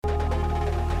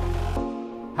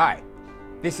Hi,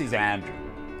 this is Andrew,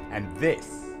 and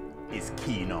this is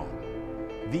Keen On,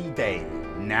 the daily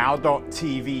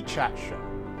now.tv chat show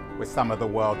with some of the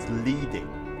world's leading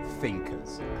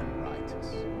thinkers and writers.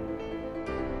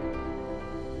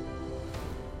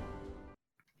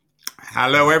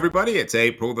 Hello, everybody. It's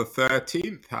April the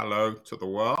 13th. Hello to the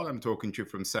world. I'm talking to you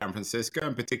from San Francisco,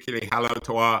 and particularly hello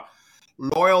to our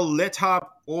loyal LitHub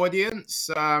audience.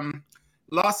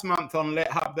 Last month on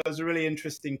LitHub, there was a really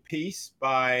interesting piece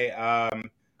by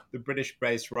the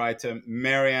British-based writer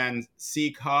Marianne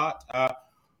Sieghart.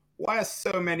 Why are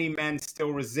so many men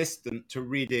still resistant to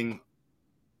reading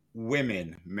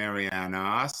women? Marianne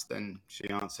asked, and she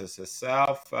answers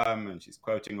herself, and she's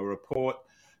quoting a report.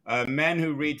 Men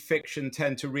who read fiction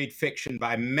tend to read fiction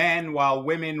by men, while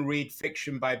women read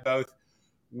fiction by both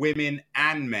women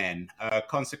and men.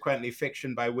 Consequently,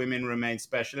 fiction by women remains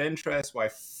special interest, while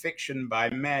fiction by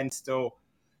men still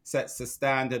sets the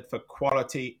standard for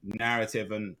quality,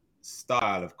 narrative, and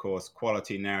style. Of course,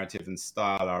 quality, narrative, and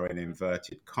style are in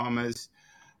inverted commas.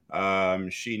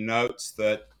 She notes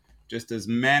that just as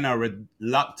men are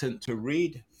reluctant to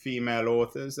read female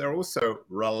authors, they're also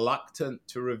reluctant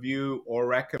to review or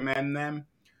recommend them.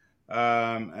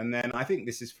 And then I think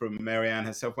this is from Marianne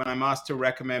herself. When I'm asked to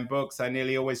recommend books, I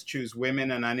nearly always choose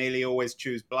women, and I nearly always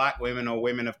choose Black women or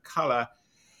women of color,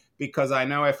 because I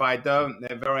know if I don't,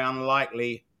 they're very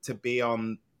unlikely to be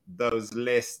on those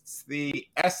lists. The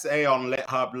essay on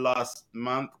LitHub last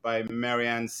month by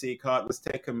Marianne Sieghart was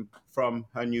taken from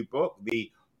her new book,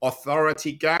 The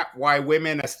Authority Gap: Why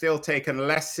Women Are Still Taken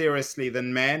Less Seriously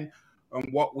Than Men,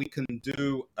 and what we can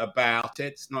do about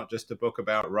it. It's not just a book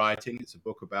about writing, it's a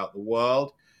book about the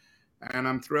world. And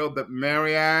I'm thrilled that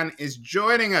Marianne is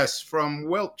joining us from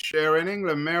Wiltshire in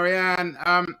England. Marianne,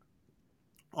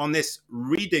 on this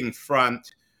reading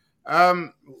front,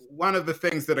 one of the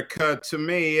things that occurred to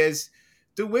me is,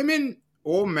 do women,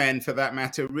 or men for that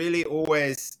matter, really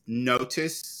always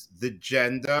notice the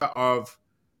gender of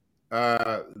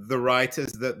the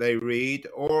writers that they read,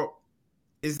 or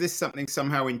is this something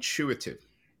somehow intuitive?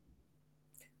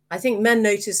 I think men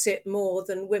notice it more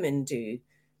than women do.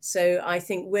 So I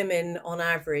think women on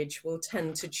average will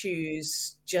tend to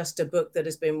choose just a book that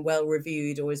has been well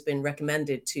reviewed or has been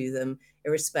recommended to them,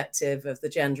 irrespective of the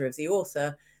gender of the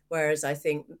author. Whereas I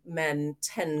think men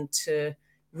tend to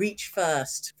reach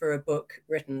first for a book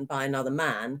written by another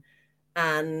man.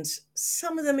 And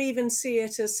some of them even see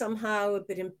it as somehow a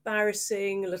bit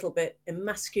embarrassing, a little bit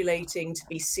emasculating to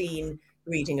be seen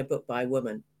reading a book by a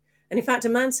woman. And in fact, a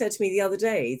man said to me the other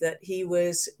day that he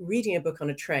was reading a book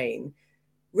on a train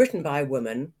written by a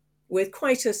woman with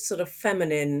quite a sort of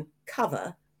feminine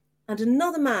cover. And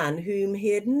another man whom he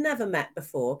had never met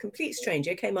before, complete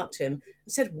stranger, came up to him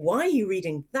and said, "Why are you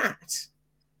reading that?"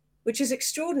 Which is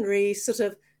extraordinary sort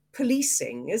of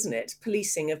policing, isn't it?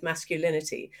 Policing of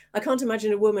masculinity. I can't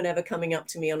imagine a woman ever coming up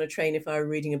to me on a train if I were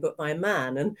reading a book by a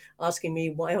man and asking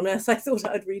me why on earth I thought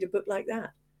I'd read a book like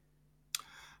that.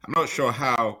 I'm not sure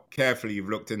how carefully you've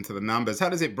looked into the numbers. How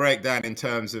does it break down in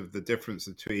terms of the difference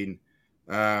between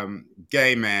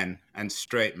gay men and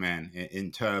straight men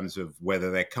in terms of whether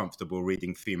they're comfortable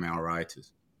reading female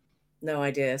writers? No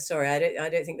idea. Sorry, I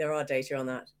don't think there are data on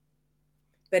that.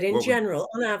 But in general,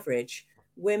 on average,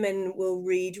 women will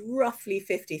read roughly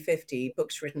 50-50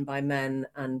 books written by men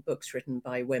and books written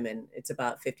by women. It's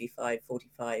about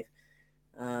 55-45.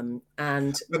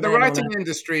 But the writing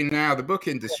industry now, the book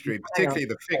industry, particularly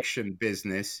the fiction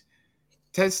business,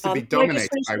 tends to be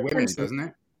dominated by women, doesn't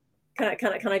it?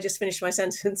 Can I just finish my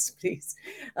sentence, please?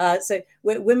 So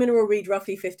women will read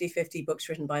roughly 50-50 books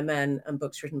written by men and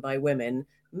books written by women.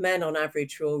 Men on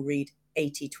average will read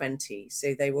 80-20.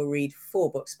 So they will read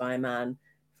 4 books by a man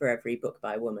for every book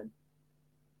by a woman.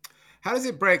 How does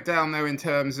it break down, though, in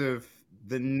terms of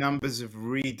the numbers of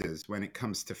readers when it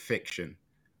comes to fiction?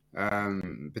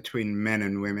 Between men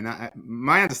and women.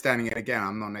 My understanding, and again,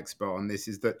 I'm not an expert on this,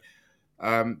 is that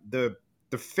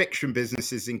the fiction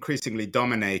business is increasingly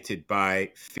dominated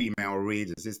by female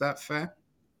readers. Is that fair?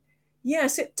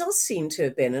 Yes, it does seem to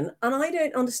have been. And I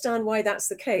don't understand why that's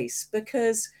the case,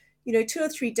 because, 2 or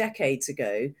 3 decades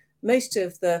ago, most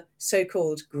of the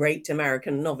so-called great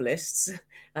American novelists,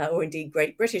 or indeed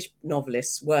great British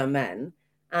novelists, were men.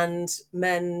 And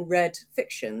men read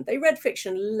fiction. They read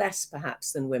fiction less,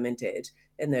 perhaps, than women did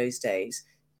in those days.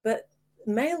 But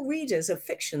male readers of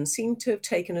fiction seem to have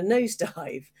taken a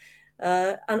nosedive.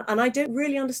 And I don't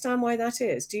really understand why that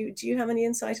is. Do you have any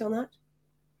insight on that?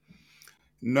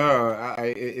 No,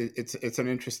 it's an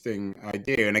interesting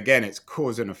idea. And again, it's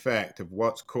cause and effect of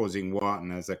what's causing what,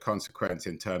 and as a consequence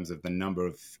in terms of the number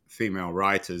of female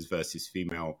writers versus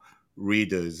female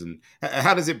readers? And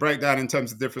how does it break down in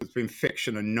terms of the difference between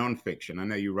fiction and non-fiction? I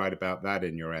know you write about that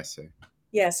in your essay.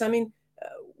 Yes, I mean,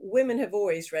 women have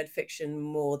always read fiction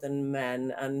more than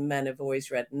men, and men have always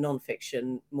read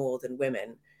non-fiction more than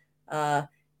women.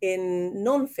 In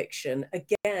non-fiction,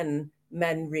 again,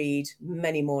 men read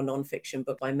many more non-fiction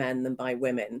books by men than by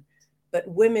women, but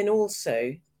women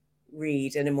also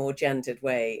read in a more gendered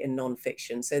way in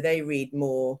non-fiction. So they read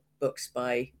more books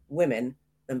by women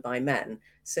than by men.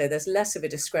 So there's less of a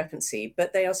discrepancy,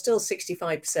 but they are still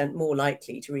 65% more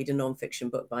likely to read a non-fiction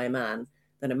book by a man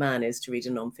than a man is to read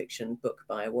a non-fiction book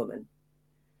by a woman.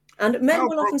 And men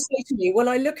will often say to me, well,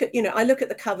 I look at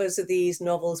the covers of these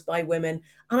novels by women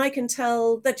and I can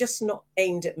tell they're just not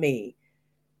aimed at me.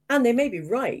 And they may be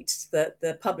right, that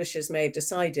the publishers may have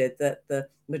decided that the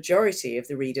majority of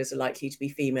the readers are likely to be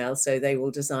female, so they will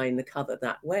design the cover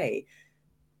that way.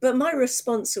 But my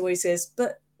response always is,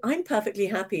 but I'm perfectly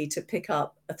happy to pick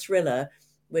up a thriller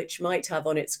which might have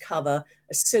on its cover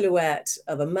a silhouette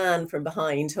of a man from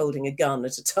behind holding a gun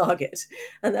at a target,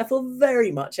 and therefore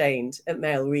very much aimed at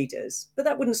male readers. But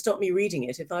that wouldn't stop me reading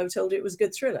it if I were told it was a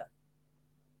good thriller.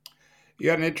 You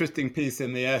had an interesting piece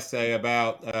in the essay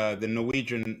about the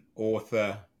Norwegian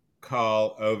author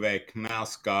Karl Ove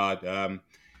Knausgård.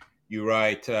 You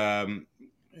write,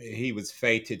 he was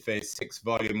fated for his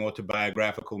 6-volume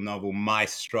autobiographical novel, My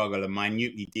Struggle, a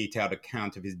minutely detailed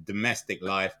account of his domestic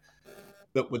life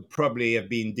that would probably have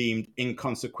been deemed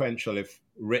inconsequential if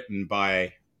written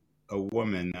by a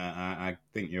woman. I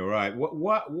think you're right.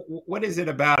 What is it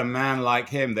about a man like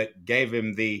him that gave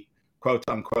him the quote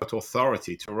unquote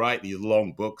authority to write these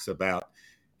long books about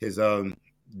his own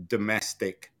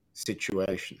domestic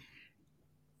situation?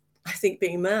 I think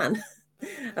being a man.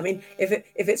 I mean, if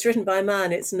it's written by a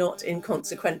man, it's not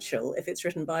inconsequential. If it's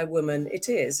written by a woman, it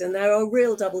is. And there are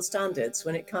real double standards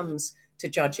when it comes to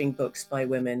judging books by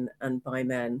women and by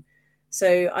men.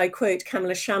 So I quote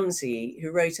Kamila Shamsie,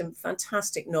 who wrote a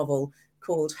fantastic novel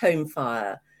called Home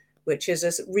Fire, which is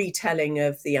a retelling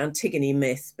of the Antigone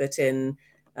myth, but in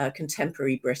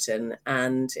contemporary Britain.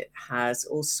 And it has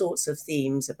all sorts of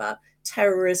themes about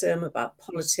terrorism, about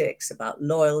politics, about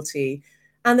loyalty.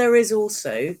 And there is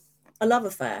also a love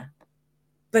affair.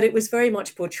 But it was very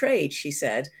much portrayed, she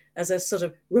said, as a sort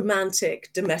of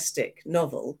romantic domestic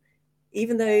novel,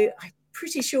 even though I'm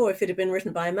pretty sure if it had been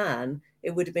written by a man,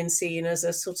 it would have been seen as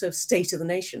a sort of state of the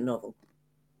nation novel.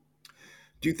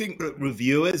 Do you think that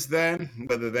reviewers then,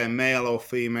 whether they're male or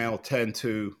female, tend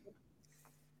to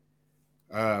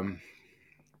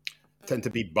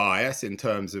be biased in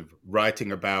terms of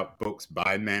writing about books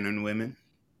by men and women?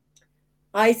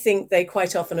 I think they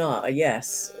quite often are,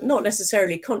 yes. Not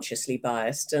necessarily consciously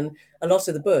biased. And a lot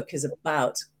of the book is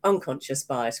about unconscious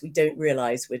bias. We don't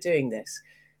realize we're doing this.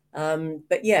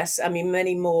 But yes, I mean,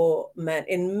 many more men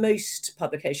in most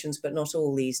publications, but not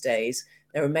all these days,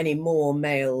 there are many more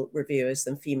male reviewers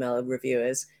than female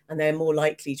reviewers, and they're more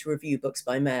likely to review books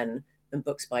by men than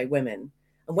books by women.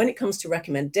 And when it comes to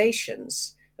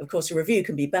recommendations, of course, a review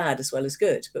can be bad as well as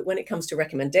good. But when it comes to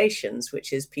recommendations,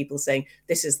 which is people saying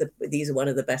these are one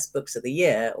of the best books of the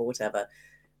year or whatever,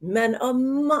 men are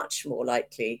much more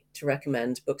likely to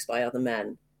recommend books by other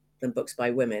men than books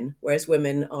by women, whereas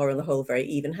women are on the whole very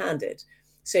even-handed.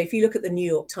 So if you look at the New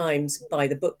York Times by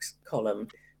the books column,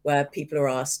 where people are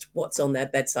asked what's on their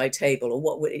bedside table or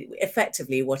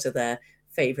what are their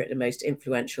favorite and most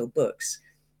influential books,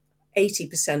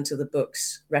 80% of the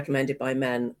books recommended by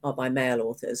men are by male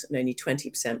authors and only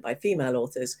 20% by female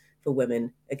authors. For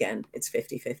women, again, it's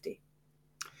 50-50.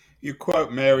 You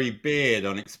quote Mary Beard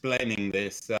on explaining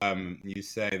this. You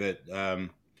say that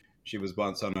she was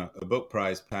once on a book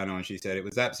prize panel and she said, it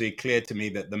was absolutely clear to me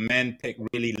that the men pick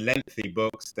really lengthy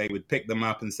books. They would pick them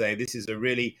up and say, this is a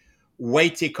really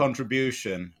weighty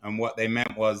contribution. And what they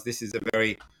meant was, this is a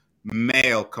very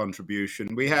male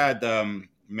contribution. We had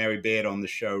Mary Beard on the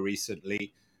show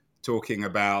recently talking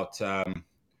about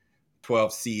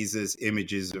 12 Caesars,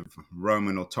 images of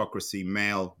Roman autocracy,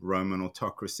 male Roman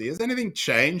autocracy. Has anything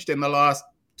changed in the last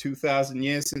 2,000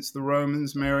 years since the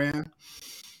Romans, Marianne?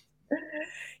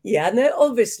 Yeah, no,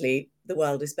 obviously the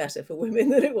world is better for women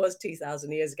than it was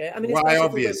 2,000 years ago. I mean, why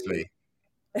obviously?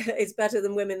 It's better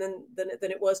than women than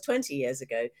it was 20 years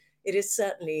ago. It is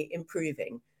certainly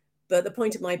improving. But the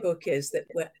point of my book is that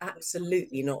we're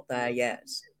absolutely not there yet.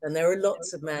 And there are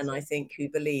lots of men, I think, who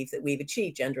believe that we've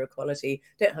achieved gender equality,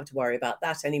 don't have to worry about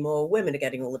that anymore. Women are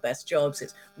getting all the best jobs.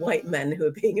 It's white men who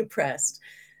are being oppressed.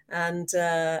 And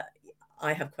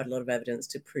I have quite a lot of evidence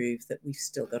to prove that we've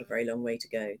still got a very long way to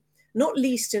go, not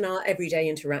least in our everyday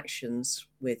interactions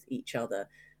with each other.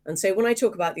 And so when I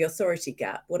talk about the authority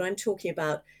gap, what I'm talking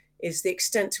about is the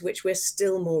extent to which we're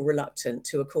still more reluctant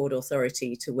to accord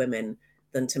authority to women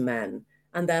than to men.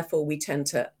 And therefore, we tend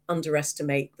to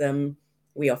underestimate them.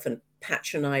 We often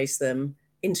patronize them,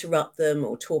 interrupt them,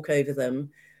 or talk over them,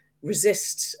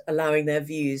 resist allowing their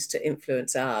views to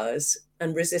influence ours,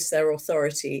 and resist their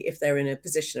authority if they're in a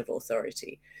position of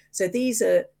authority. So these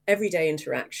are everyday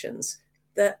interactions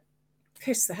that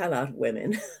piss the hell out of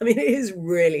women. I mean, it is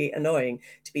really annoying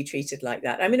to be treated like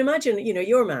that. I mean, imagine,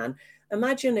 you're a man.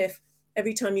 Imagine if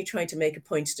every time you tried to make a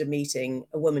point at a meeting,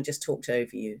 a woman just talked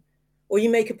over you. Or you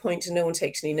make a point and no one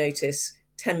takes any notice.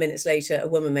 10 minutes later, a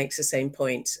woman makes the same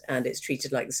point and it's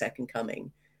treated like the second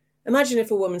coming. Imagine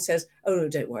if a woman says, oh, no,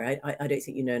 don't worry, I don't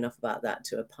think you know enough about that,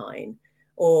 to a pine.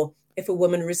 Or if a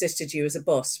woman resisted you as a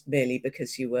boss merely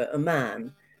because you were a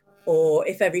man. Or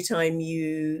if every time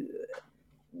you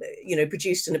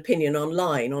produced an opinion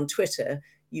online on Twitter,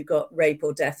 you got rape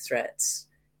or death threats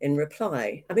in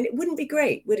reply. I mean, it wouldn't be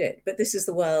great, would it? But this is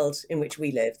the world in which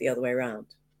we live, the other way around.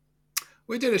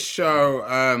 We did a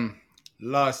show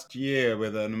last year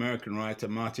with an American writer,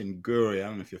 Martin Gurri. I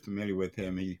don't know if you're familiar with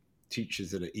him. He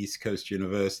teaches at an East Coast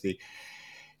university.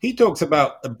 He talks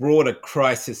about the broader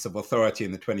crisis of authority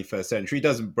in the 21st century. He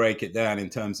doesn't break it down in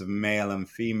terms of male and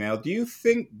female. Do you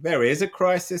think there is a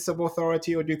crisis of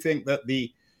authority, or do you think that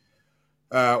the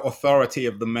authority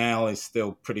of the male is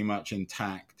still pretty much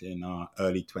intact in our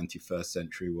early 21st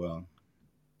century world?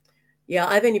 Yeah,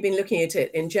 I've only been looking at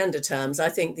it in gender terms. I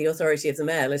think the authority of the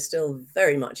male is still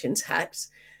very much intact,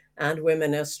 and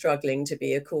women are struggling to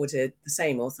be accorded the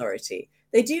same authority.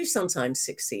 They do sometimes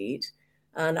succeed.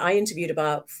 And I interviewed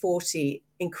about 40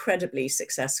 incredibly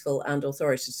successful and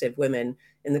authoritative women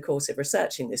in the course of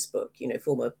researching this book,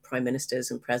 former prime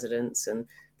ministers and presidents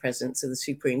of the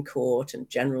Supreme Court and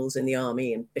generals in the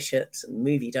army and bishops and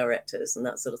movie directors and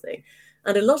that sort of thing.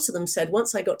 And a lot of them said,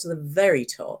 once I got to the very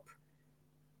top,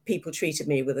 people treated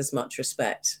me with as much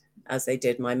respect as they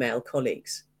did my male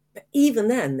colleagues. But even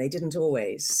then, they didn't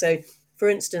always. So, for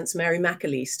instance, Mary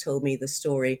McAleese told me the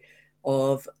story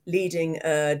of leading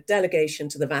a delegation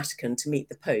to the Vatican to meet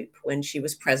the Pope when she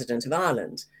was president of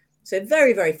Ireland. So a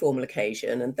very, very formal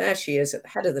occasion. And there she is at the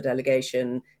head of the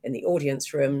delegation in the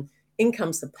audience room. In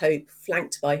comes the Pope,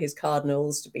 flanked by his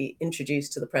cardinals to be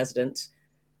introduced to the president.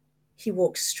 He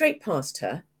walks straight past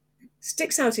her,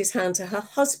 sticks out his hand to her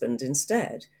husband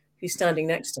instead, who's standing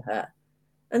next to her,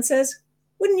 and says,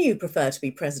 wouldn't you prefer to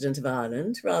be president of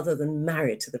Ireland rather than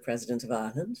married to the president of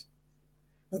Ireland?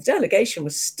 The delegation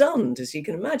was stunned, as you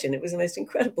can imagine. It was the most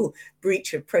incredible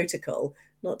breach of protocol,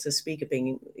 not to speak of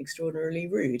being extraordinarily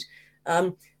rude.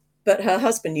 But her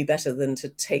husband knew better than to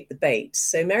take the bait.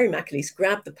 So Mary McAleese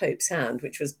grabbed the Pope's hand,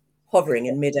 which was hovering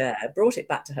in midair, brought it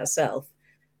back to herself,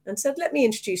 and said, let me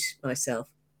introduce myself.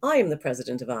 I am the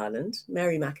President of Ireland,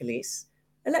 Mary McAleese,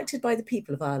 elected by the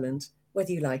people of Ireland,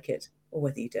 whether you like it or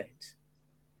whether you don't.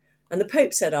 And the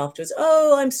Pope said afterwards,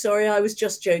 oh, I'm sorry, I was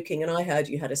just joking, and I heard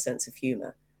you had a sense of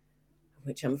humour,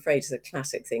 which I'm afraid is a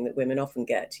classic thing that women often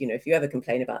get. If you ever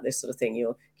complain about this sort of thing,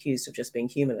 you're accused of just being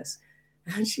humorless.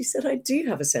 And she said, I do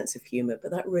have a sense of humour,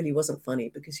 but that really wasn't funny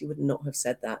because you would not have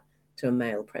said that to a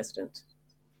male president.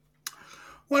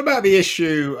 What about the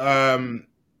issue,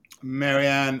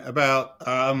 Marianne, about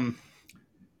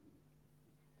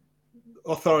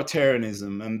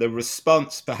authoritarianism and the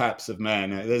response perhaps of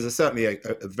men? There's certainly a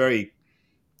very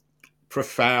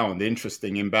profound,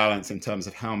 interesting imbalance in terms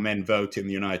of how men vote in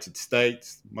the United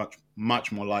States,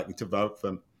 much more likely to vote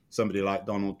for somebody like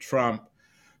Donald Trump.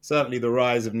 Certainly the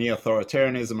rise of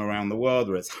neo-authoritarianism around the world,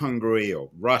 whether it's Hungary or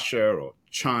Russia or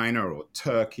China or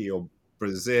Turkey or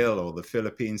Brazil or the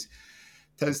Philippines,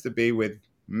 tends to be with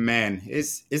men.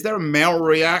 Is there a male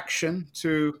reaction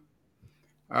to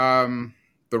the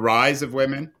rise of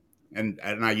women? And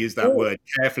I use that word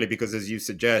carefully because, as you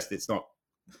suggest, it's not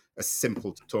as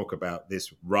simple to talk about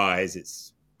this rise.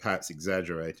 It's perhaps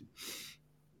exaggerated.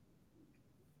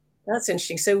 That's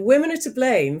interesting. So women are to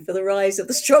blame for the rise of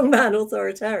the strongman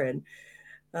authoritarian.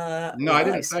 No, I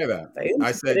didn't say that.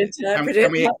 I said,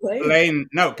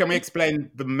 can we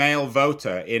explain the male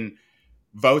voter in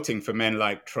voting for men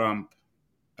like Trump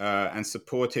and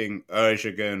supporting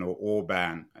Erdogan or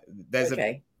Orban?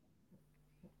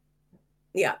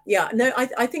 Yeah. No,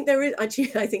 I think there is.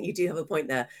 Actually, I think you do have a point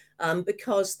there,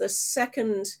 because the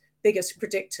second biggest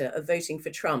predictor of voting for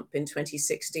Trump in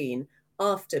 2016,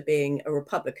 after being a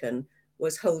Republican,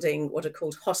 was holding what are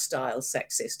called hostile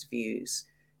sexist views.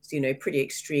 So, pretty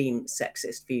extreme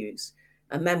sexist views.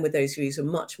 And men with those views are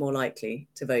much more likely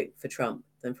to vote for Trump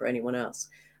than for anyone else.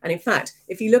 And in fact,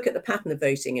 if you look at the pattern of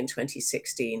voting in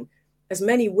 2016, as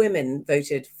many women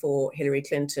voted for Hillary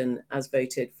Clinton as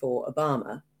voted for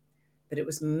Obama. but it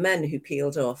was men who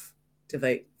peeled off to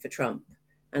vote for Trump.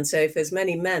 And so if as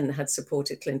many men had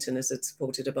supported Clinton as had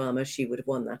supported Obama, she would have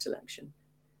won that election.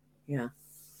 Yeah.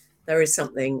 There is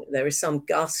some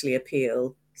ghastly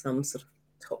appeal, some sort of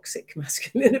toxic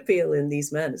masculine appeal in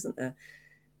these men, isn't there?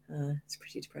 It's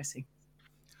pretty depressing.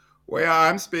 Well,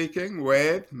 I'm speaking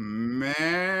with Marianne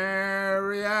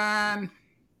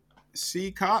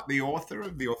Sieghart, the author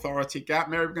of The Authority Gap.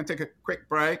 Mary, we're going to take a quick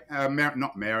break.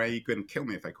 Not Mary, you're going to kill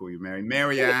me if I call you Mary.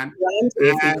 Marianne.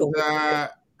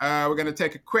 And we're going to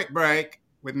take a quick break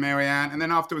with Marianne. And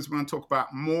then afterwards, we're going to talk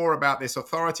about more about this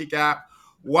authority gap,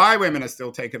 why women are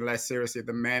still taken less seriously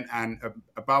than men, and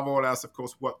above all else, of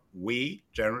course, what we,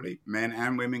 generally, men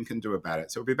and women, can do about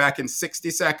it. So we'll be back in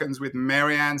 60 seconds with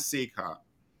Marianne Sieghart.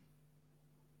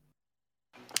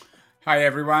 Hi,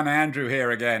 everyone. Andrew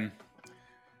here again.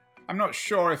 I'm not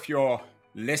sure if you're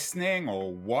listening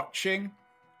or watching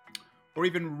or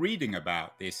even reading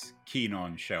about this Keen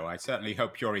On show. I certainly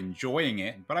hope you're enjoying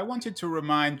it, but I wanted to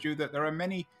remind you that there are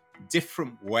many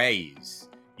different ways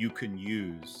you can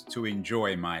use to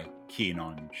enjoy my Keen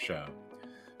On show.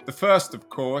 The first, of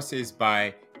course, is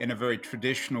by, in a very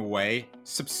traditional way,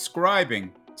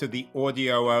 subscribing to the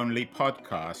audio-only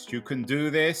podcast. You can do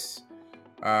this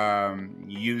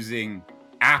using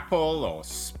Apple or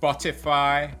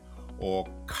Spotify or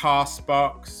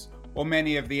Castbox or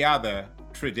many of the other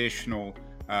traditional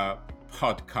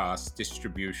podcast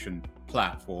distribution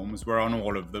platforms. We're on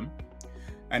all of them.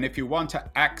 And if you want to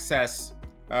access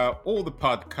all the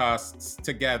podcasts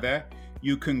together,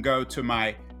 you can go to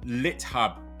my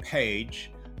LitHub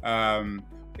page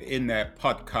in their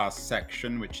podcast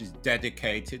section, which is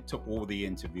dedicated to all the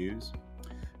interviews.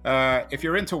 If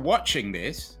you're into watching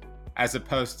this, as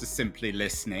opposed to simply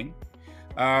listening,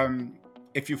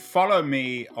 if you follow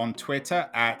me on Twitter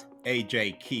at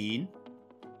AJ Keen,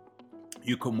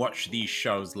 you can watch these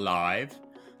shows live,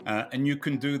 and you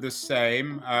can do the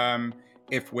same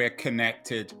if we're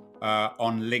connected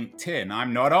on LinkedIn.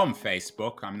 I'm not on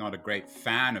Facebook. I'm not a great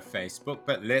fan of Facebook,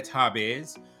 but LitHub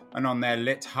is. And on their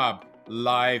LitHub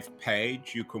live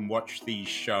page, you can watch these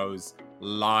shows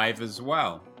live as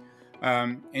well.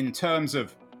 In terms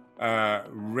of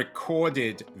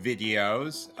recorded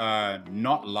videos,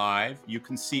 not live, you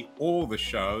can see all the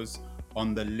shows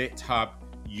on the LitHub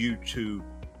YouTube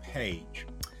page.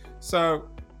 So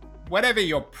whatever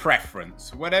your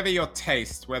preference, whatever your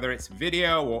taste, whether it's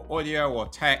video or audio or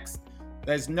text,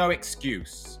 there's no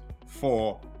excuse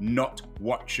for not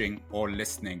watching or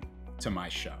listening to my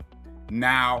show.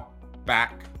 Now,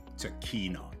 back to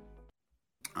Keen On.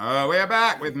 We're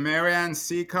back with Marianne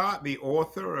Sieghart, the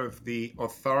author of The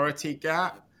Authority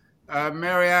Gap.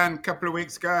 Marianne, a couple of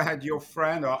weeks ago, I had your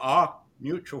friend, or our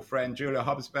mutual friend, Julia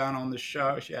Hobsbawm, on the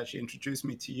show. She actually introduced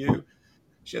me to you.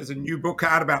 She has a new book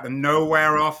out about the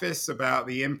Nowhere Office, about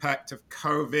the impact of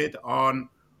COVID on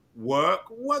work.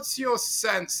 What's your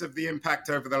sense of the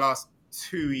impact over the last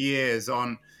 2 years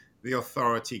on the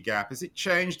authority gap? Has it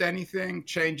changed anything?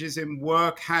 Changes in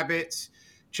work habits,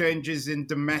 changes in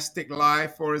domestic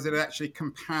life, or has it actually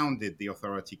compounded the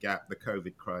authority gap, the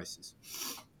COVID crisis?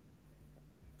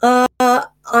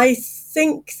 I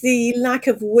think the lack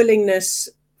of willingness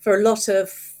for a lot of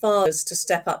fathers to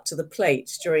step up to the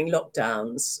plate during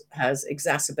lockdowns has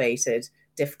exacerbated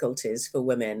difficulties for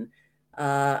women.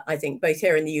 I think both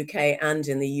here in the UK and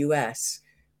in the US,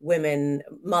 women,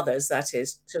 mothers that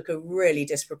is, took a really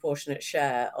disproportionate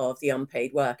share of the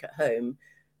unpaid work at home,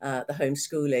 the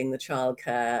homeschooling, the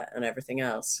childcare and everything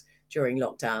else during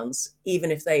lockdowns, even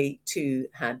if they too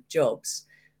had jobs.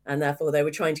 And therefore they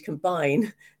were trying to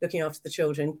combine looking after the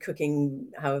children, cooking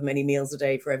however many meals a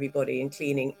day for everybody and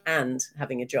cleaning and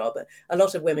having a job. A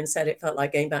lot of women said it felt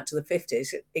like going back to the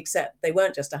 50s, except they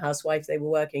weren't just a housewife, they were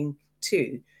working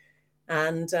too.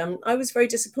 And I was very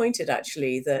disappointed,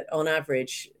 actually, that on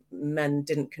average, men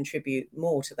didn't contribute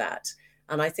more to that.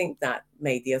 And I think that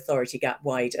made the authority gap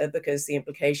wider because the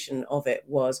implication of it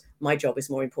was my job is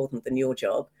more important than your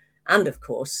job. And of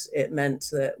course, it meant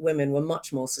that women were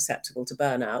much more susceptible to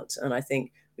burnout. And I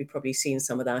think we've probably seen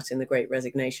some of that in the Great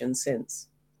Resignation since.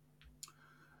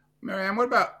 Marianne, what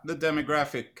about the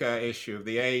demographic issue of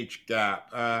the age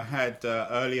gap? Had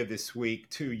earlier this week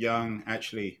 2 young,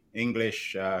 actually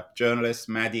English journalists,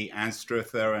 Maddie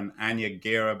Anstruther and Anya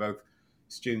Gira, both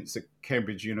students at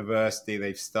Cambridge University.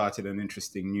 They've started an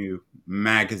interesting new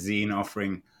magazine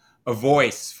offering a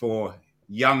voice for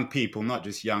young people, not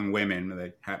just young women.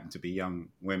 They happen to be young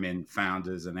women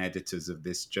founders and editors of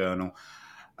this journal.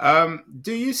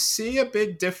 Do you see a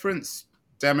big difference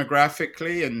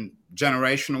demographically and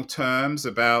generational terms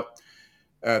about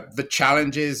the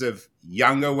challenges of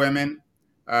younger women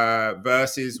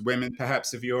versus women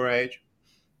perhaps of your age?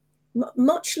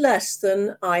 Much less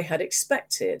than I had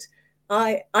expected.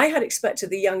 I had expected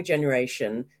the young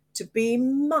generation to be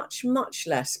much, much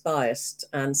less biased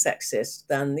and sexist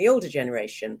than the older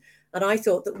generation. And I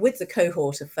thought that with the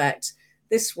cohort effect,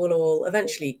 this will all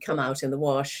eventually come out in the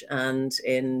wash. And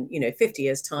in 50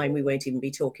 years' time, we won't even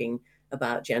be talking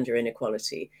about gender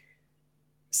inequality.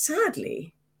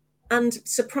 Sadly, and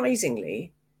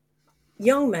surprisingly,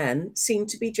 young men seem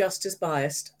to be just as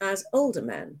biased as older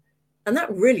men. And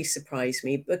that really surprised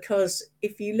me because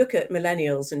if you look at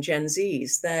millennials and Gen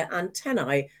Zs, their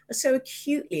antennae are so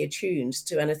acutely attuned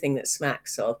to anything that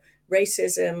smacks of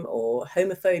racism or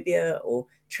homophobia or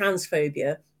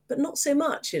transphobia, but not so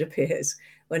much, it appears,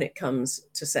 when it comes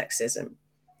to sexism.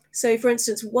 So, for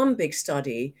instance, one big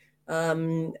study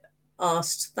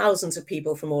asked thousands of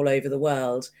people from all over the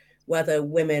world whether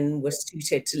women were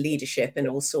suited to leadership in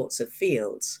all sorts of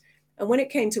fields. And when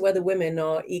it came to whether women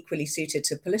are equally suited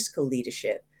to political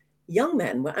leadership, young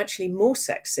men were actually more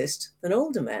sexist than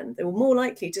older men. They were more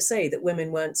likely to say that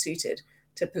women weren't suited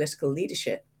to political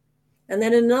leadership. And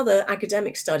then another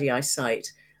academic study I cite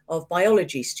of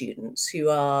biology students who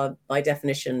are, by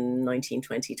definition, 19,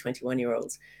 20,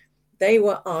 21-year-olds, they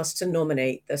were asked to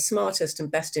nominate the smartest and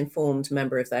best informed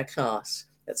member of their class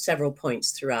at several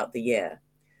points throughout the year.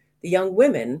 The young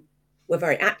women were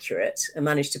very accurate and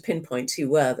managed to pinpoint who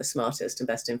were the smartest and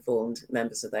best informed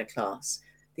members of their class.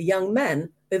 The young men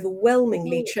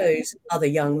overwhelmingly chose other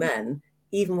young men,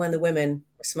 even when the women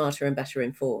were smarter and better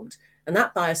informed. And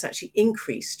that bias actually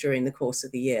increased during the course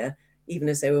of the year, even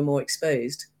as they were more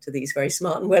exposed to these very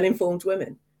smart and well-informed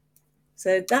women.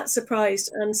 So that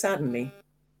surprised and saddened me.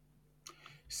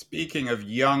 Speaking of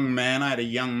young men, I had a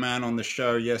young man on the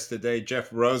show yesterday, Jeff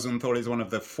Rosenthal. He's one of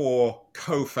the 4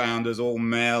 co-founders, all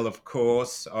male, of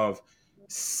course, of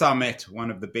Summit, one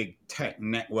of the big tech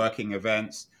networking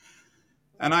events.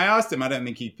 And I asked him, I don't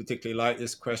think he particularly liked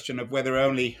this question, of whether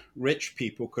only rich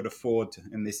people could afford,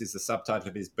 and this is the subtitle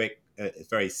of his big,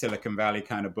 very Silicon Valley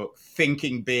kind of book,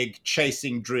 Thinking Big,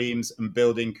 Chasing Dreams and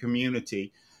Building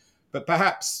Community. But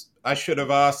perhaps I should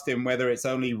have asked him whether it's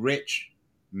only rich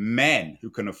men who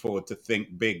can afford to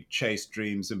think big, chase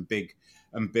dreams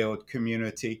and build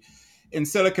community. In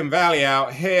Silicon Valley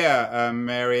out here,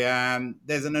 Marianne,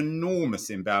 there's an enormous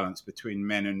imbalance between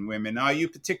men and women. Are you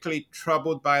particularly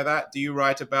troubled by that? Do you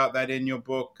write about that in your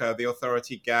book, The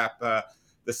Authority Gap,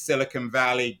 the Silicon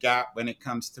Valley gap when it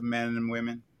comes to men and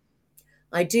women?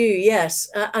 I do, yes.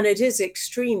 And it is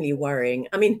extremely worrying.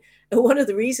 I mean, one of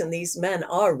the reasons these men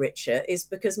are richer is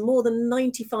because more than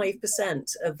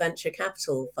 95% of venture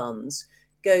capital funds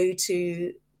go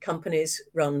to companies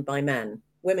run by men.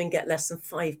 Women get less than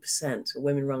 5% of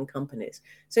women-run companies.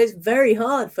 So it's very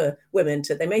hard for women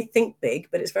they may think big,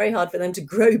 but it's very hard for them to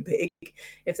grow big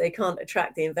if they can't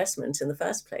attract the investment in the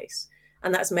first place.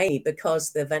 And that's mainly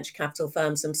because the venture capital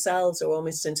firms themselves are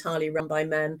almost entirely run by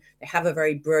men. They have a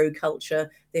very bro culture.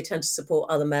 They tend to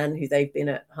support other men who they've been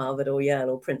at Harvard or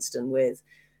Yale or Princeton with.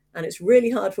 And it's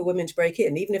really hard for women to break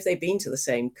in, even if they've been to the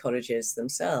same colleges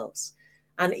themselves.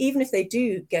 And even if they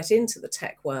do get into the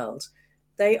tech world,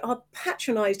 they are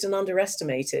patronized and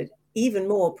underestimated even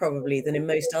more probably than in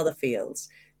most other fields,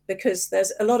 because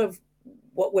there's a lot of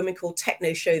what women call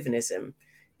techno-chauvinism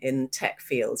in tech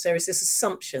fields. There is this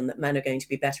assumption that men are going to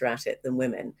be better at it than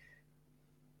women,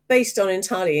 based on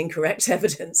entirely incorrect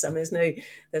evidence. I mean,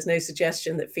 there's no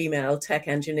suggestion that female tech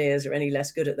engineers are any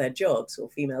less good at their jobs, or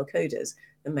female coders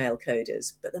than male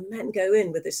coders. But the men go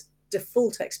in with this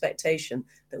default expectation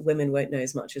that women won't know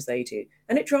as much as they do.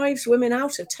 And it drives women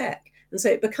out of tech. And so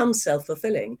it becomes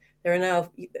self-fulfilling. There are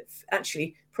now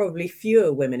actually probably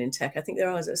fewer women in tech. I think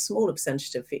there is a smaller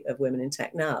percentage of women in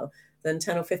tech now than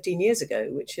 10 or 15 years ago,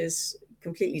 which is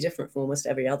completely different from almost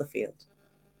every other field.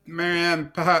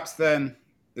 Marianne, perhaps then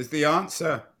is the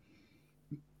answer,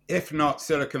 if not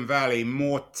Silicon Valley,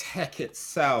 more tech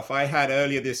itself. I had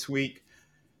earlier this week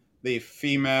the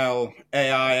female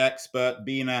AI expert,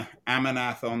 Bina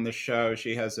Amanath, on the show.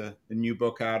 She has a new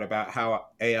book out about how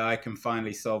AI can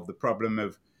finally solve the problem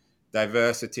of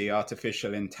diversity.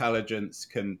 Artificial intelligence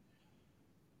can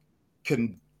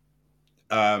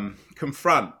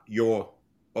confront your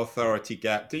authority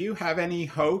gap. Do you have any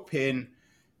hope in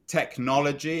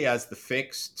technology as the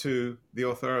fix to the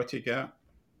authority gap?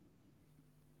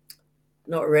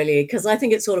 Not really, because I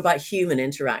think it's all about human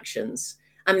interactions.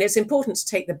 I mean, it's important to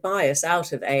take the bias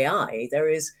out of AI. There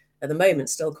is, at the moment,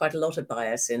 still quite a lot of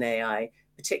bias in AI,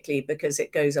 particularly because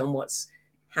it goes on what's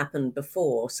happened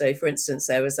before. So, for instance,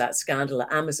 there was that scandal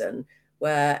at Amazon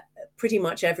where pretty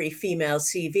much every female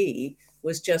CV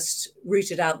was just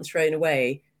rooted out and thrown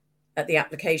away at the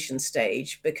application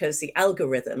stage because the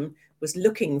algorithm was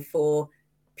looking for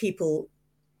people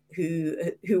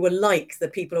who were like the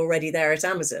people already there at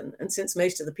Amazon. And since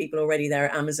most of the people already there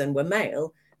at Amazon were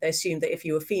male, they assumed that if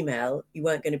you were female, you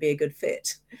weren't going to be a good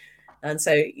fit. And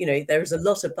so, you know, there is a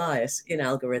lot of bias in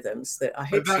algorithms that I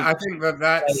hope. I think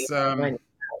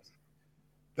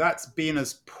that's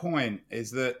Bina's point,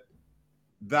 is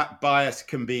that bias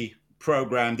can be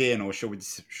programmed in, or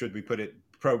should we put it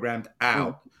programmed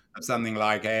out of something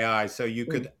like AI? So you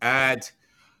could add,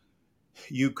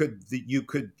 you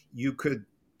could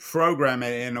program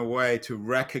it in a way to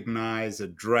recognize,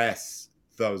 address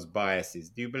those biases.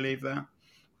 Do you believe that?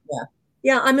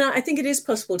 Yeah, I mean, I think it is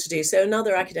possible to do so.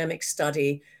 Another academic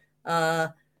study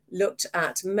looked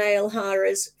at male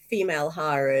hirers, female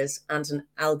hirers, and an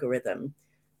algorithm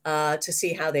to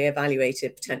see how they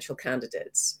evaluated potential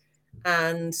candidates.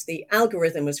 And the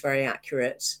algorithm was very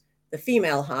accurate. The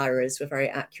female hirers were very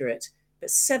accurate, but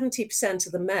 70%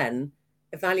 of the men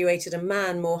evaluated a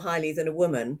man more highly than a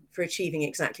woman for achieving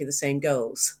exactly the same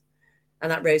goals.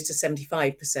 And that rose to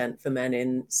 75% for men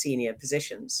in senior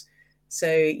positions. So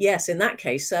yes, in that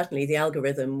case, certainly the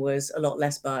algorithm was a lot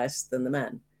less biased than the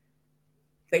men.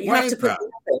 But you have to put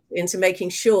effort into making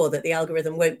sure that the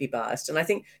algorithm won't be biased. And I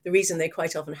think the reason they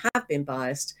quite often have been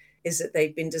biased is that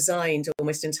they've been designed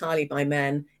almost entirely by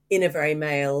men in a very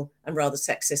male and rather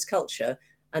sexist culture.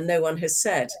 And no one has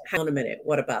said, hang on a minute,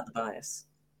 what about the bias?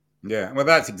 Yeah, well,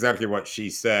 that's exactly what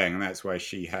she's saying, and that's why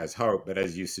she has hope. But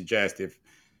as you suggest, if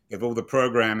all the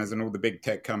programmers and all the big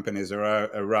tech companies are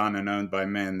run and owned by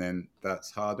men, then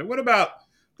that's harder. What about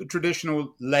the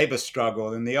traditional labor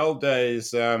struggle? In the old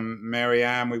days, Mary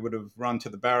Ann, we would have run to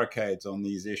the barricades on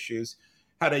these issues.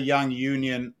 Had a young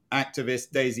union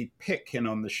activist, Daisy Pitkin,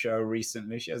 on the show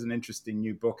recently. She has an interesting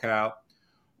new book out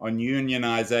on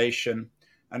unionization.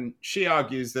 And she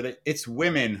argues that it's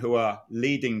women who are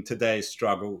leading today's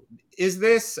struggle. Is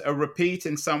this a repeat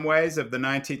in some ways of the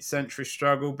 19th century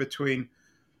struggle between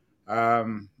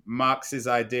Marx's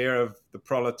idea of the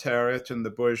proletariat and the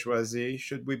bourgeoisie?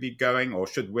 Should we be going, or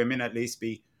should women at least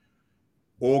be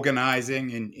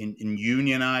organizing in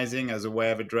unionizing as a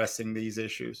way of addressing these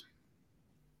issues?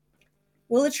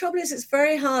 Well, the trouble is it's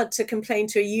very hard to complain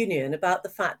to a union about the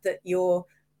fact that your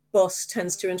boss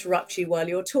tends to interrupt you while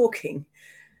you're talking,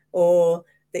 or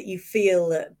that you feel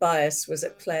that bias was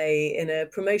at play in a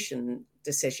promotion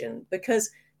decision, because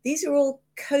these are all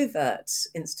covert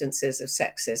instances of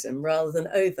sexism rather than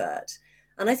overt.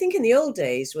 And I think in the old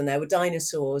days, when there were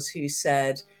dinosaurs who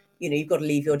said, you know, you've got to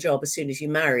leave your job as soon as you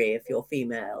marry if you're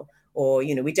female, or,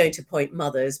 you know, we don't appoint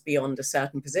mothers beyond a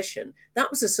certain position, that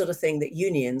was the sort of thing that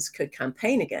unions could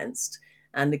campaign against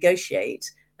and negotiate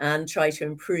and try to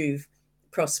improve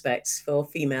prospects for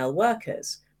female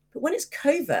workers. But when it's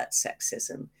covert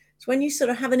sexism, it's when you sort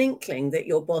of have an inkling that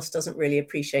your boss doesn't really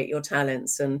appreciate your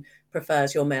talents and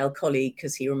prefers your male colleague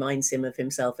because he reminds him of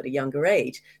himself at a younger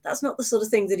age. That's not the sort of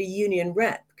thing that a union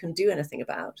rep can do anything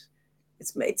about.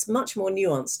 It's much more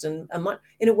nuanced and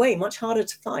in a way, much harder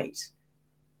to fight.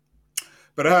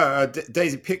 But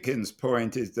Daisy Pitkin's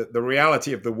point is that the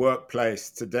reality of the workplace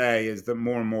today is that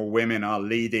more and more women are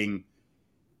leading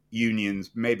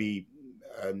unions, maybe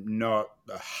not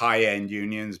high-end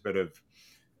unions, but of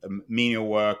menial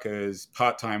workers,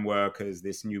 part-time workers,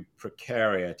 this new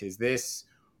precariat. Is this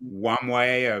one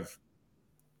way of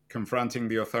confronting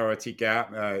the authority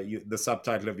gap? The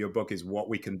subtitle of your book is "What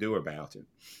We Can Do About It."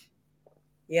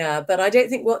 Yeah, but I don't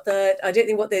think what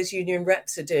those union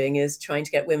reps are doing is trying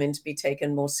to get women to be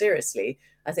taken more seriously.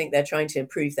 I think they're trying to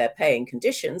improve their pay and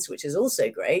conditions, which is also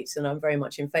great, and I'm very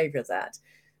much in favor of that.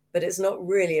 But it's not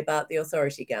really about the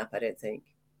authority gap, I don't think.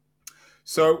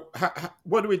 So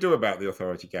what do we do about the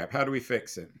authority gap? How do we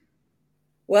fix it?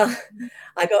 Well,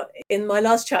 in my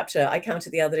last chapter, I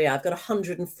counted the other day, I've got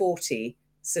 140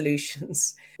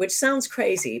 solutions, which sounds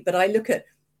crazy, but I look at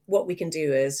what we can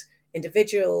do as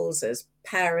individuals, as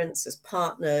parents, as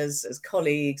partners, as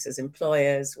colleagues, as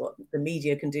employers, what the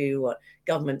media can do, what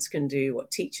governments can do,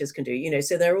 what teachers can do, you know,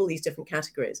 so there are all these different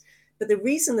categories. But the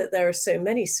reason that there are so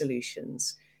many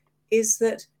solutions is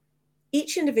that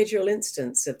each individual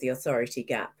instance of the authority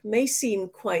gap may seem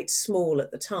quite small at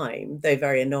the time, though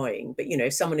very annoying. But, you know,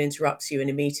 if someone interrupts you in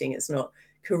a meeting, it's not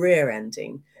career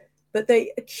ending. But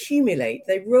they accumulate,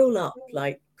 they roll up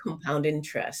like compound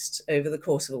interest over the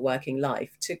course of a working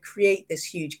life to create this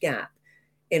huge gap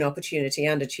in opportunity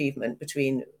and achievement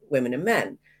between women and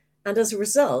men. And as a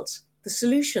result, the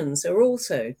solutions are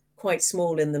also quite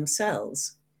small in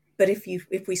themselves. But if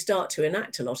we start to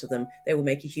enact a lot of them, they will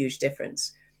make a huge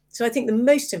difference. So I think the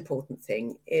most important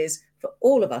thing is for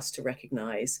all of us to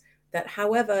recognize that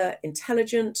however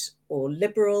intelligent or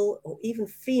liberal or even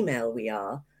female we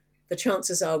are, the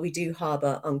chances are we do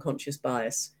harbour unconscious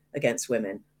bias against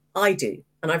women. I do,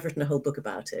 and I've written a whole book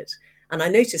about it. And I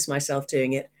notice myself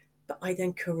doing it, but I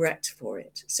then correct for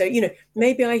it. So,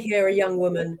 maybe I hear a young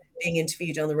woman being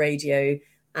interviewed on the radio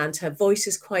and her voice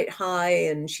is quite high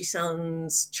and she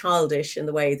sounds childish in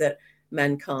the way that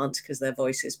men can't because their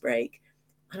voices break.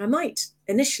 And I might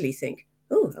initially think,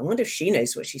 oh, I wonder if she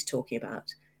knows what she's talking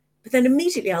about. But then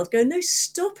immediately I'll go, no,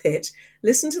 stop it.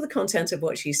 Listen to the content of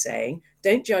what she's saying.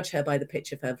 Don't judge her by the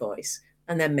pitch of her voice,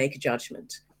 and then make a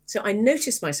judgment. So I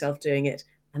notice myself doing it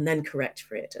and then correct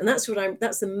for it. And that's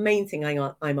the main thing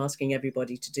I'm asking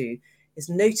everybody to do, is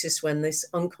notice when this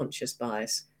unconscious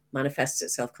bias manifests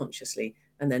itself consciously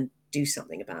and then do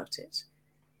something about it.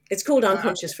 It's called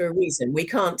unconscious for a reason. We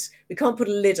can't put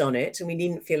a lid on it, and we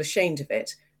needn't feel ashamed of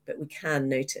it, but we can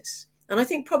notice. And I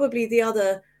think probably the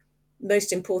other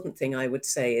most important thing I would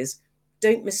say is,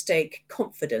 don't mistake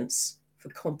confidence for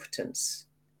competence,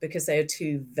 because they are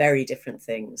two very different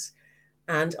things.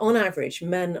 And on average,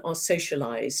 men are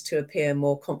socialized to appear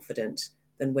more confident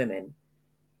than women.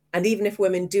 And even if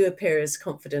women do appear as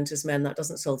confident as men, that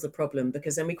doesn't solve the problem,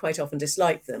 because then we quite often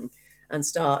dislike them and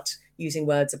start using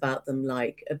words about them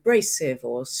like abrasive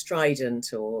or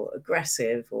strident or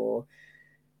aggressive or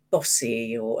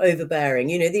bossy or overbearing.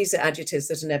 These are adjectives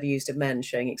that are never used of men,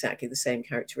 showing exactly the same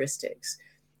characteristics.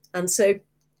 And so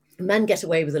men get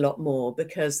away with a lot more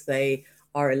because they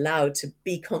are allowed to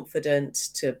be confident,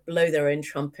 to blow their own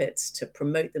trumpets, to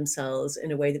promote themselves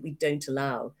in a way that we don't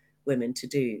allow women to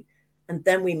do. And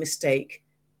then we mistake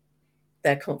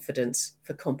their confidence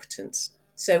for competence.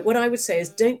 So what I would say is,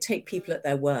 don't take people at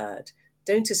their word.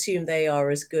 Don't assume they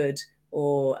are as good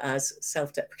or as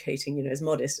self-deprecating, as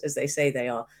modest as they say they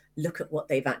are. Look at what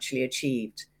they've actually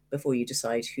achieved before you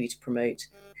decide who to promote,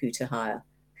 who to hire,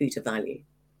 who to value.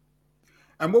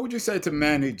 And what would you say to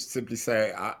men who simply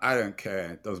say, I don't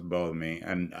care, it doesn't bother me,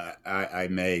 and I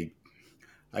may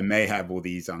have all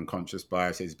these unconscious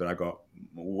biases, but I got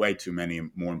way too many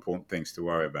more important things to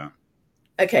worry about?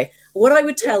 Okay, what I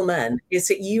would tell men is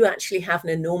that you actually have an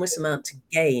enormous amount to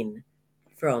gain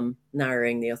from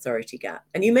narrowing the authority gap.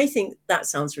 And you may think that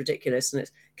sounds ridiculous and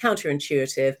it's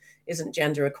counterintuitive. Isn't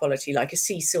gender equality like a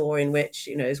seesaw in which,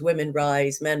 as women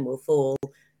rise, men will fall?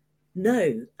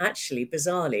 No, actually,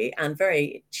 bizarrely and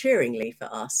very cheeringly for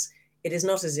us, it is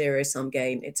not a zero-sum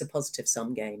game, it's a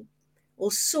positive-sum game. All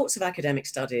sorts of academic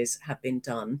studies have been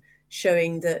done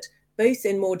showing that both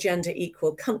in more gender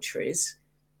equal countries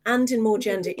and in more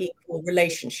gender equal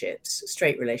relationships,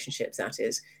 straight relationships that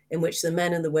is, in which the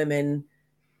men and the women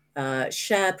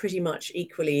share pretty much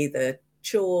equally the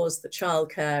chores, the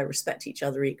childcare, respect each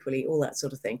other equally, all that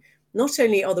sort of thing. Not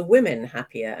only are the women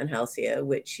happier and healthier,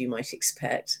 which you might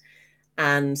expect,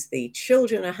 and the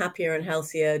children are happier and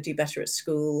healthier, do better at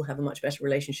school, have a much better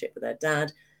relationship with their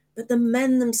dad, but the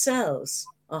men themselves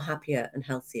are happier and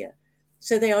healthier.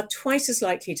 So they are twice as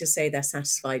likely to say they're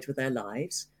satisfied with their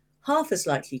lives, half as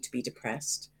likely to be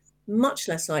depressed, much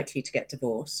less likely to get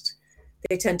divorced.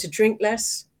 They tend to drink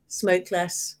less, smoke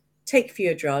less, take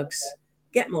fewer drugs,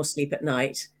 get more sleep at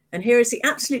night. And here is the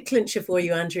absolute clincher for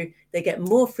you, Andrew. They get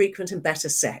more frequent and better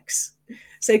sex.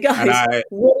 So guys,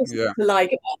 what is to like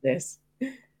about this?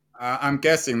 I'm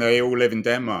guessing they all live in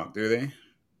Denmark, do they?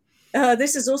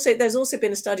 There's also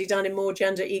been a study done in more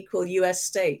gender equal US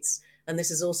states. And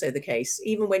this is also the case.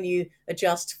 Even when you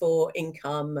adjust for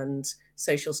income and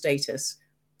social status,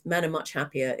 men are much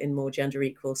happier in more gender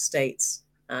equal states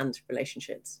and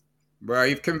relationships. Well,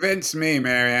 you've convinced me,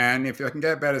 Marianne. If I can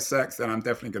get better sex, then I'm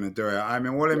definitely going to do it. I'm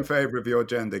all in favor of your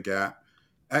gender gap.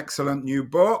 Excellent new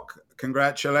book.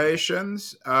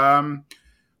 Congratulations.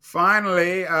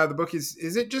 Finally, the book is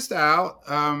it just out?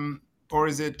 Or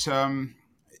is it out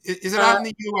in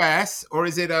the US? Or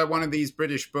is it one of these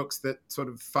British books that sort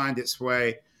of find its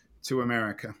way to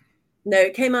America? No,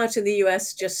 it came out in the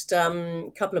US just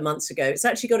a couple of months ago. It's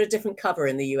actually got a different cover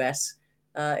in the US.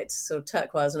 It's sort of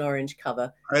turquoise and orange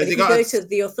cover. But if you go to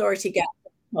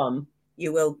theauthoritygap.com,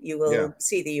 you will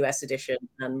see the US edition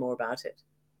and more about it.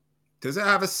 Does it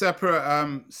have a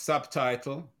separate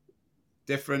subtitle?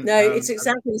 Different? No, it's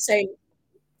exactly the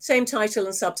same title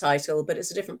and subtitle, but it's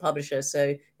a different publisher, so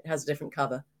it has a different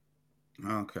cover.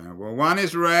 Okay. Well, one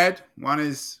is red, one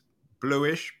is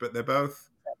bluish, but they're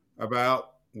both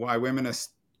about why women are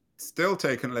still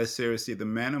taken less seriously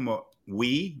than men and what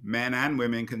we, men and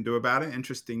women, can do about it.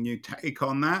 Interesting new take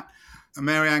on that.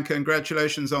 Marianne,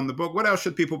 congratulations on the book. What else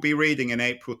should people be reading in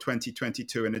April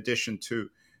 2022 in addition to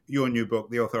your new book,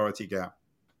 The Authority Gap?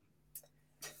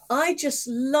 I just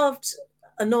loved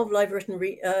a novel I've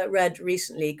read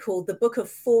recently called The Book of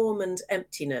Form and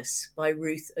Emptiness by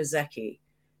Ruth Ozeki.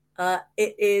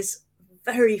 It is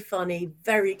very funny,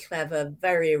 very clever,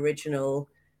 very original,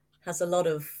 has a lot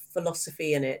of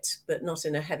philosophy in it, but not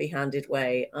in a heavy-handed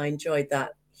way. I enjoyed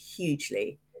that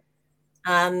hugely.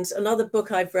 And another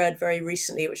book I've read very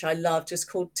recently, which I loved, is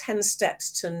called 10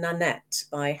 Steps to Nanette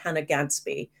by Hannah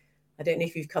Gadsby. I don't know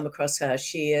if you've come across her.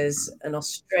 She is an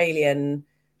Australian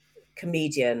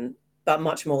comedian, but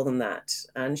much more than that.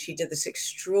 And she did this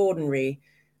extraordinary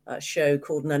show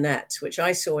called Nanette, which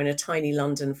I saw in a tiny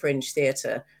London Fringe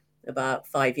theatre about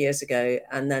 5 years ago.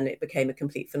 And then it became a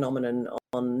complete phenomenon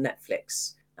on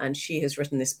Netflix. And she has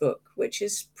written this book, which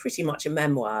is pretty much a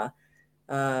memoir,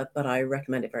 but I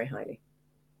recommend it very highly.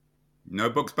 No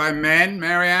books by men,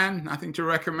 Marianne? Nothing to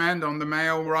recommend on the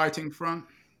male writing front?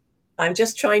 I'm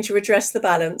just trying to redress the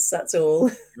balance, that's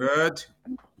all.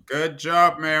 Good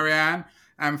job, Marianne.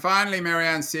 And finally,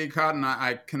 Marianne Sieghart, and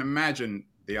I can imagine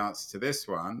the answer to this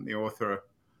one, the author,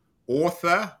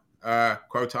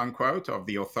 quote unquote, of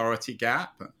The Authority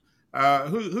Gap.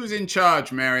 Who's in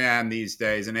charge, Marianne, these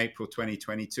days in April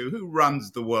 2022? Who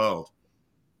runs the world?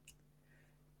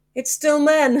 It's still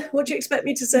men. What do you expect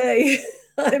me to say?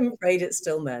 I'm afraid it's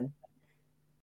still men.